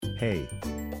Hey!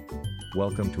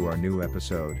 Welcome to our new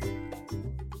episode.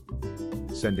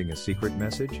 Sending a secret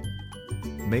message?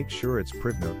 Make sure it's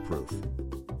Privenote proof.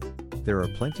 There are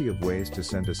plenty of ways to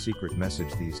send a secret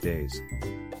message these days.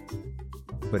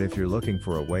 But if you're looking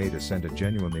for a way to send a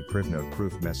genuinely Privenote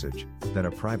proof message, then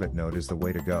a Privenote is the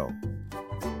way to go.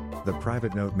 The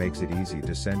Privenote makes it easy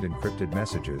to send encrypted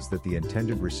messages that the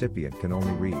intended recipient can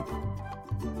only read.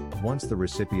 Once the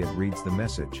recipient reads the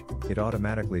message, it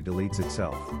automatically deletes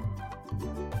itself.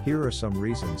 Here are some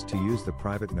reasons to use the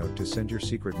Privenote to send your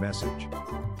secret message.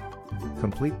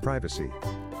 Complete privacy.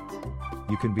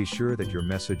 You can be sure that your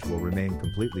message will remain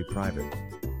completely private.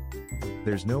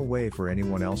 There's no way for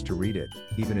anyone else to read it,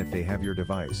 even if they have your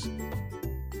device.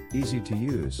 Easy to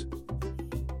use.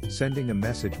 Sending a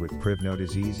message with Privenote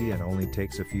is easy and only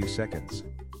takes a few seconds.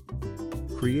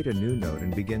 Create a new note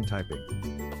and begin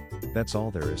typing. That's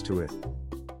all there is to it.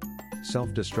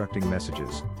 Self-destructing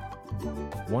messages.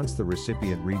 Once the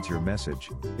recipient reads your message,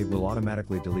 it will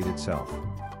automatically delete itself.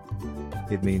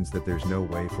 It means that there's no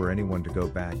way for anyone to go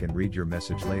back and read your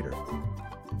message later.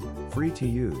 Free to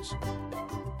use.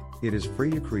 It is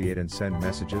free to create and send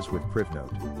messages with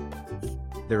Privenote.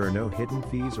 There are no hidden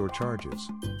fees or charges.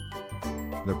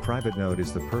 The Privenote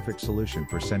is the perfect solution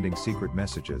for sending secret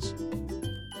messages.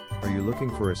 Are you looking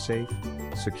for a safe,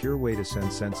 secure way to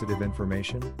send sensitive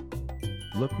information?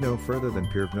 Look no further than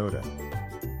Privenote.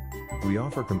 We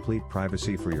offer complete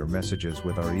privacy for your messages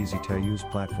with our easy-to-use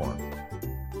platform.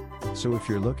 So if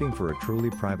you're looking for a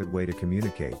truly private way to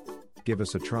communicate, give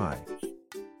us a try.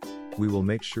 We will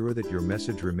make sure that your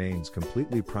message remains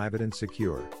completely private and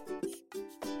secure.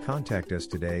 Contact us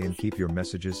today and keep your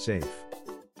messages safe.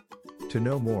 To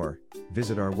know more,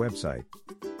 visit our website,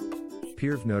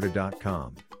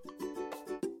 privenote.com.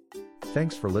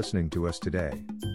 Thanks for listening to us today.